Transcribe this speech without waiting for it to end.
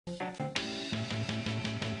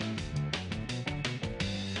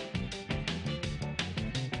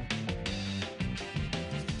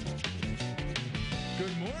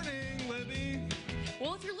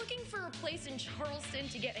place in Charleston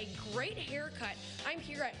to get a great haircut. I'm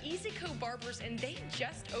here at Easy Co Barbers, and they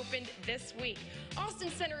just opened this week. Austin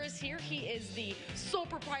Center is here. He is the sole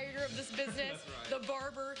proprietor of this business, That's right. the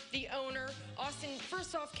barber, the owner. Austin,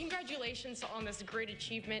 first off, congratulations on this great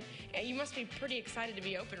achievement. You must be pretty excited to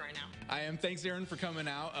be open right now. I am. Thanks, Erin, for coming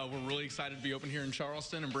out. We're really excited to be open here in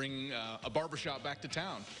Charleston and bringing a barbershop back to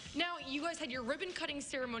town. Now, you guys had your ribbon cutting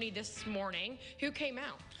ceremony this morning. Who came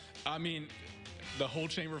out? I mean, the whole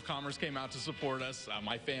Chamber of Commerce came out to support us.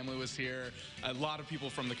 My family was here. A lot of people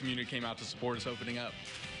from the community came out to support us opening up.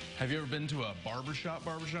 Have you ever been to a barbershop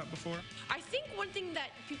before? I think one thing that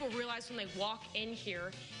people realize when they walk in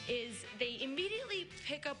here is they immediately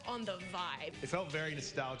pick up on the vibe. It felt very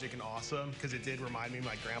nostalgic and awesome because it did remind me of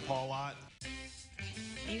my grandpa a lot.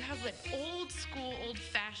 You have an old school,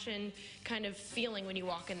 old-fashioned kind of feeling when you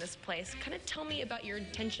walk in this place. Kind of tell me about your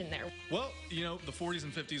intention there. Well, you know, the 40s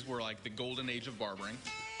and 50s were like the golden age of barbering.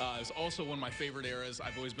 It's also one of my favorite eras.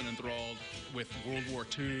 I've always been enthralled with World War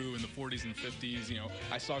II and the 40s and 50s. You know,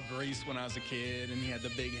 I saw Grace when I was a kid, and he had the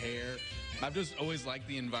big hair. I've just always liked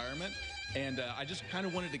the environment, and I just kind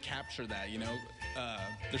of wanted to capture that, you know.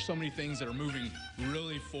 There's so many things that are moving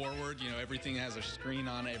really forward. You know, everything has a screen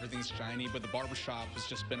on it, everything's shiny, but the barbershop has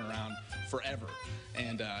just been around forever.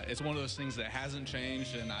 And it's one of those things that hasn't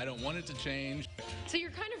changed, and I don't want it to change. So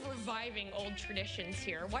you're kind of reviving old traditions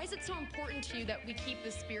here. Why is it so important to you that we keep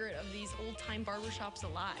the spirit of these old-time barbershops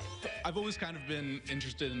alive? I've always kind of been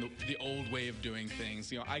interested in the old way of doing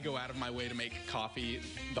things. You know, I go out of my way to make coffee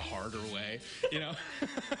the harder way, you know.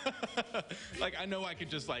 Like, I know I could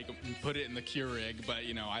just, like, put it in the Keurig, but,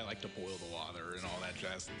 you know, I like to boil the water and all that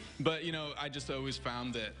jazz. But, you know, I just always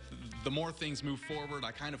found that the more things move forward,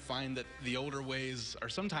 I kind of find that the older ways are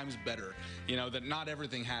sometimes better. You know, that not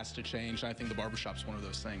everything has to change, and I think the barbershop's one of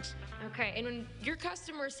those things. Okay, and when your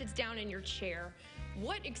customer sits down in your chair,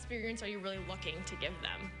 what experience are you really looking to give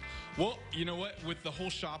them? Well, you know what? With the whole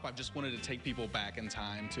shop, I've just wanted to take people back in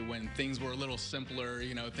time to when things were a little simpler,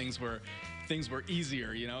 you know, things were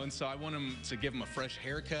easier, you know, and so I want them to give them a fresh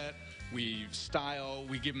haircut. We style,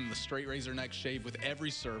 we give them the straight razor neck shave with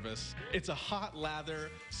every service. It's a hot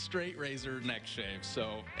lather, straight razor neck shave.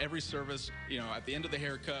 So every service, you know, at the end of the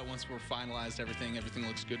haircut, once we're finalized everything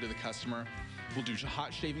looks good to the customer. We'll do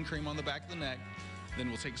hot shaving cream on the back of the neck. Then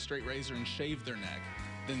we'll take a straight razor and shave their neck.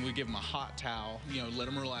 Then we give them a hot towel, you know, let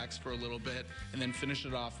them relax for a little bit, and then finish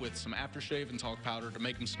it off with some aftershave and talc powder to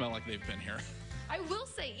make them smell like they've been here. I will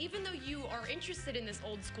say, even though you are interested in this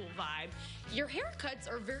old school vibe, your haircuts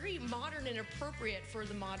are very modern and appropriate for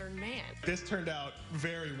the modern man. This turned out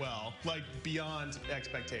very well, like beyond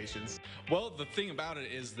expectations. Well, the thing about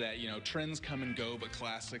it is that, you know, trends come and go, but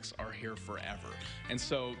classics are here forever. And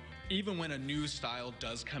so even when a new style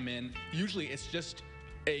does come in, usually it's just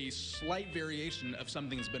a slight variation of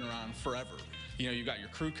something that's been around forever. You know, you got your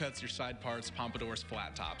crew cuts, your side parts, pompadours,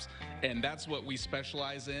 flat tops. And that's what we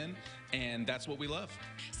specialize in, and that's what we love.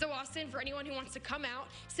 So Austin, for anyone who wants to come out,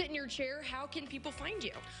 sit in your chair, how can people find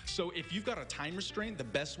you? So if you've got a time restraint, the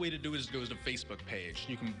best way to do it is to go to the Facebook page.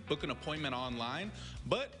 You can book an appointment online,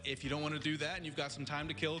 but if you don't want to do that and you've got some time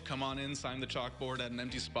to kill, come on in, sign the chalkboard at an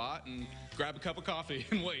empty spot, and grab a cup of coffee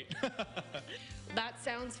and wait. That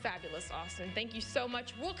sounds fabulous, Austin. Thank you so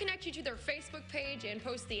much. We'll connect you to their Facebook page and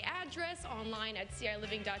post the address online at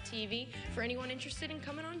ciliving.tv for anyone interested in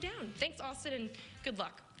coming on down. Thanks, Austin, and good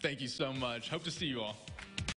luck. Thank you so much. Hope to see you all.